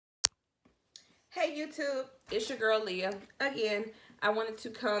Hey YouTube, it's your girl Leah. Again, I wanted to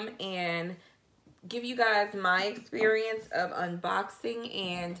come and give you guys my experience of unboxing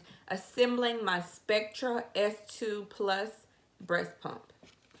and assembling my Spectra S2 Plus breast pump.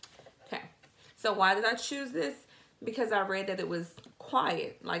 Okay, so why did I choose this? Because I read that it was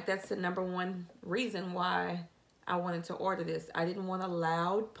quiet. Like, that's the #1 reason why I wanted to order this. I didn't want a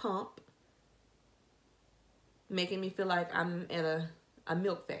loud pump making me feel like I'm at a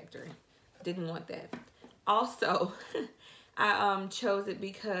milk factory. Didn't want that. Also, I chose it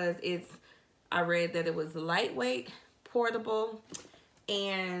because I read that it was lightweight, portable,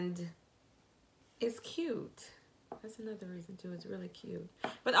 and it's cute. That's another reason too. It's really cute.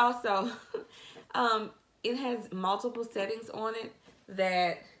 But also, it has multiple settings on it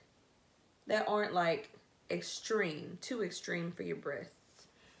that aren't like too extreme for your breasts.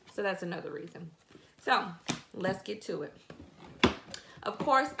 So that's another reason. So let's get to it. Of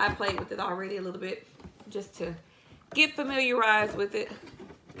course, I played with it already a little bit just to get familiarized with it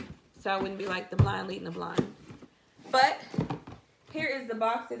so I wouldn't be like the blind leading the blind. But here is the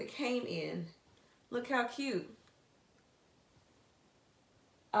box that it came in. Look how cute.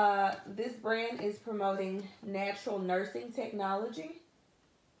 This brand is promoting natural nursing technology.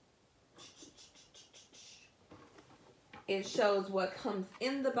 It shows what comes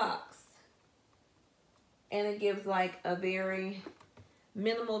in the box. And it gives like a very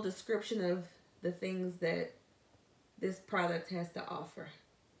minimal description of the things that this product has to offer.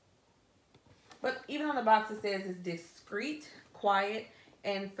 But even on the box it says it's discreet, quiet,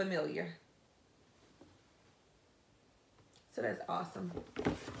 and familiar. So that's awesome.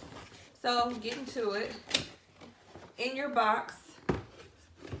 So getting to it, in your box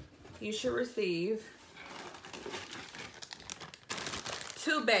you should receive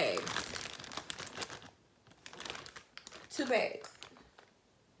 2 bags. 2 bags.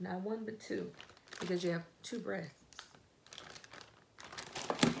 Not 1, but 2, because you have 2 breasts.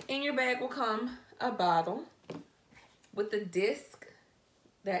 In your bag will come a bottle with a disc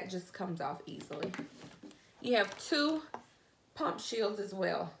that just comes off easily. You have 2 pump shields as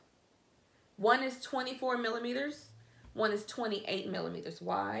well. One is 24 millimeters, one is 28 millimeters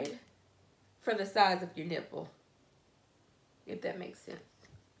wide for the size of your nipple, if that makes sense.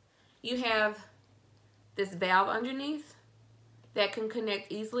 You have this valve underneath that can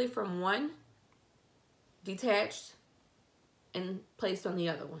connect easily from one, detached, and placed on the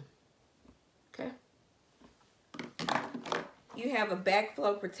other one. Okay? You have a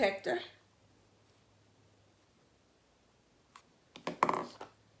backflow protector.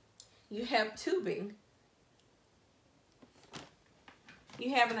 You have tubing.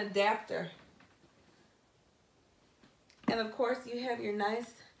 You have an adapter. And of course, you have your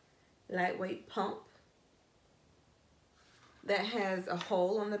nice lightweight pump that has a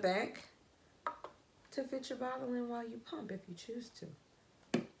hole on the back to fit your bottle in while you pump if you choose to.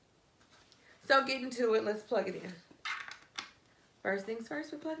 So getting to it, let's plug it in. First things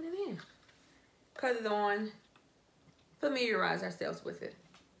first, we're plugging it in. Cut it on, familiarize ourselves with it.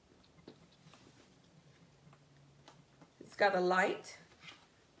 It's got a light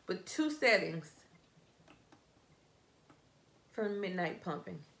with 2 settings for midnight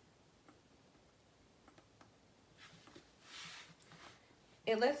pumping.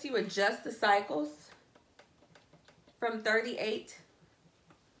 It lets you adjust the cycles from 38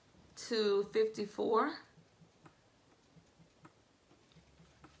 to 54.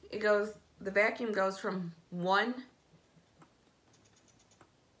 The vacuum goes from 1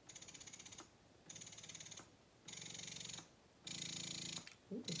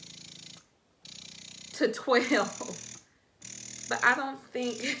 to 12. But I don't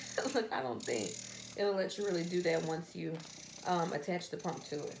think, look, I don't think it'll let you really do that once you attach the pump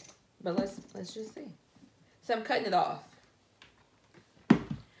to it. But let's just see. So I'm cutting it off.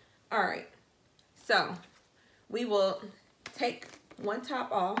 All right. So we will take one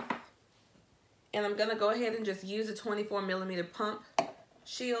top off, and I'm gonna go ahead and just use a 24 millimeter pump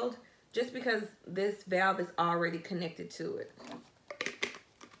shield just because this valve is already connected to it.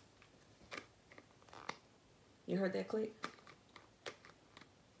 You heard that click?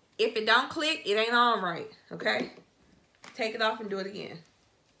 If it don't click, it ain't on right, okay? Take it off and do it again.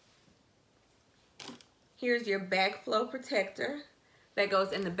 Here's your backflow protector that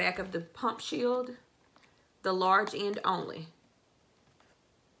goes in the back of the pump shield, the large end only.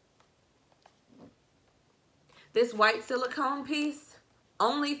 This white silicone piece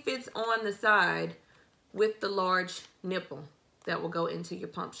only fits on the side with the large nipple that will go into your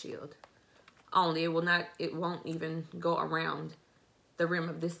pump shield. Only, it won't even go around the rim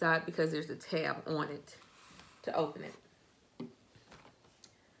of this side because there's a tab on it to open it.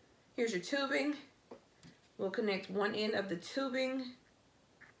 Here's your tubing. We'll connect one end of the tubing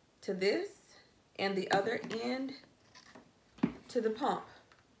to this and the other end to the pump.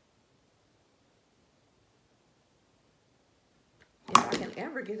 If I can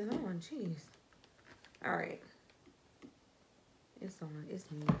ever get it on, jeez. All right. It's on. It's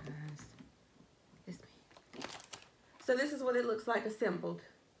me, guys. It's me. So this is what it looks like assembled.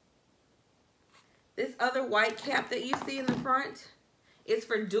 This other white cap that you see in the front is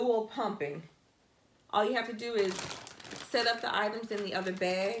for dual pumping. All you have to do is set up the items in the other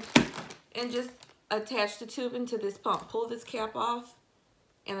bag and just attach the tubing to this pump. Pull this cap off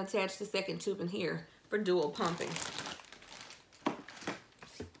and attach the second tubing here for dual pumping.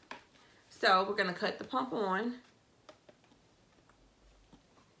 So we're gonna cut the pump on.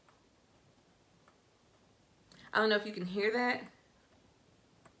 I don't know if you can hear that.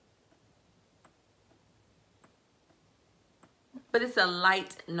 But it's a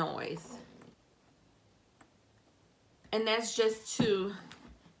light noise. And that's just to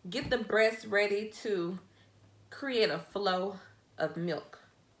get the breast ready to create a flow of milk.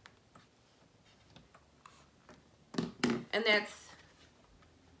 And that's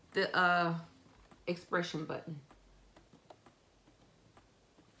the expression button.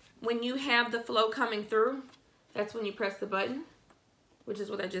 When you have the flow coming through, that's when you press the button, which is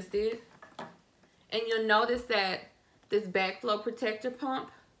what I just did. And you'll notice that this backflow protector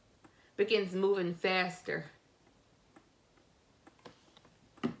pump begins moving faster.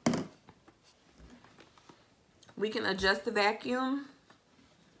 We can adjust the vacuum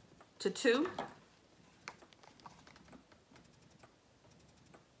to 2.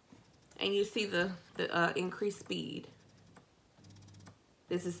 And you see the increased speed.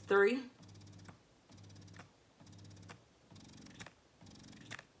 This is 3.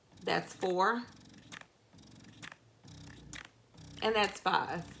 That's 4. And that's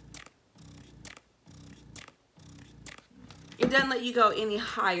 5. It doesn't let you go any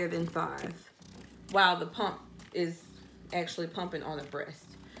higher than 5 while the pump is actually pumping on the breast.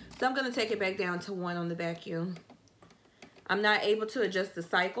 So I'm going to take it back down to 1 on the vacuum. I'm not able to adjust the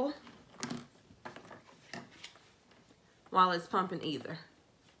cycle while it's pumping either.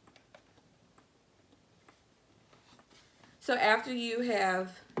 So after you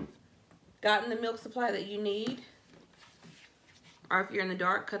have gotten the milk supply that you need, or if you're in the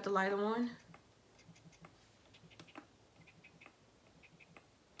dark, cut the light on.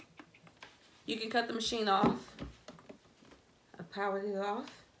 You can cut the machine off. I've powered it off.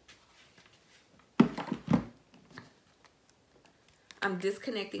 I'm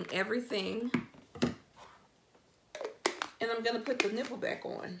disconnecting everything. And I'm gonna put the nipple back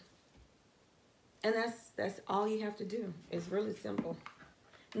on. And that's all you have to do. It's really simple.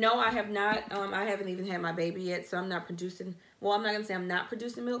 No, I have not, I haven't even had my baby yet, so I'm not producing, well, I'm not gonna say I'm not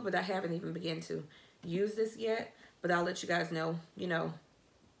producing milk, but I haven't even begun to use this yet. But I'll let you guys know, you know,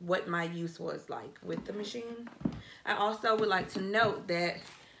 what my use was like with the machine. I also would like to note that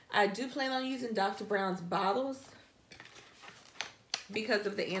I do plan on using Dr. Brown's bottles because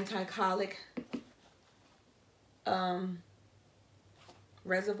of the anti-colic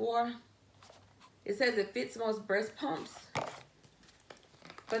reservoir. It says it fits most breast pumps,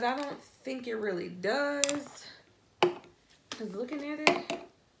 but I don't think it really does. Because looking at it,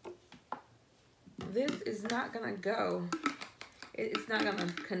 this is not gonna go. It's not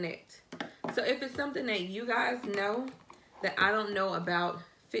gonna connect. So if it's something that you guys know that I don't know about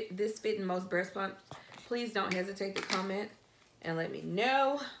this fitting most breast pumps, please don't hesitate to comment and let me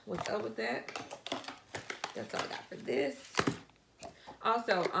know what's up with that. That's all I got for this.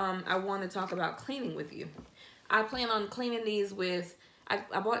 Also, I want to talk about cleaning with you. I plan on cleaning these with,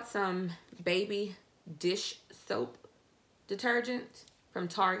 I bought some baby dish soap detergent from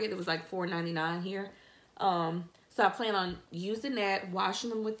Target. It was like $4.99 here. So I plan on using that, washing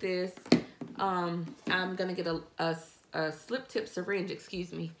them with this. I'm going to get a slip tip syringe,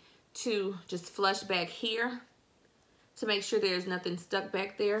 excuse me, to just flush back here to make sure there's nothing stuck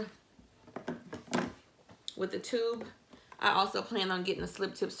back there with the tube. I also plan on getting a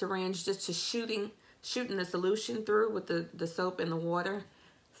slip tip syringe just to shooting the solution through with the soap and the water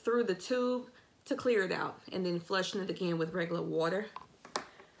through the tube to clear it out, and then flushing it again with regular water.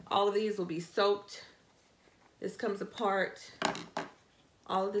 All of these will be soaked. This comes apart.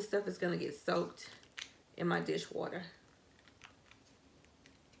 All of this stuff is going to get soaked in my dishwater.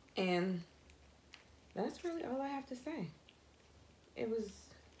 And that's really all I have to say.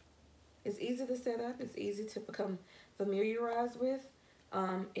 It's easy to set up. It's easy to become familiarized with.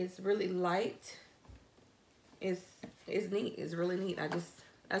 It's really light. It's neat. It's really neat.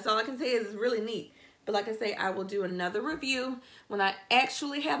 That's all I can say is it's really neat. But like I say, I will do another review when I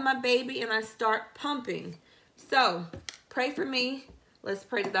actually have my baby and I start pumping. So pray for me. Let's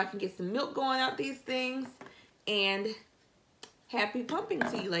pray that I can get some milk going out these things. And happy pumping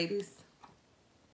to you, ladies.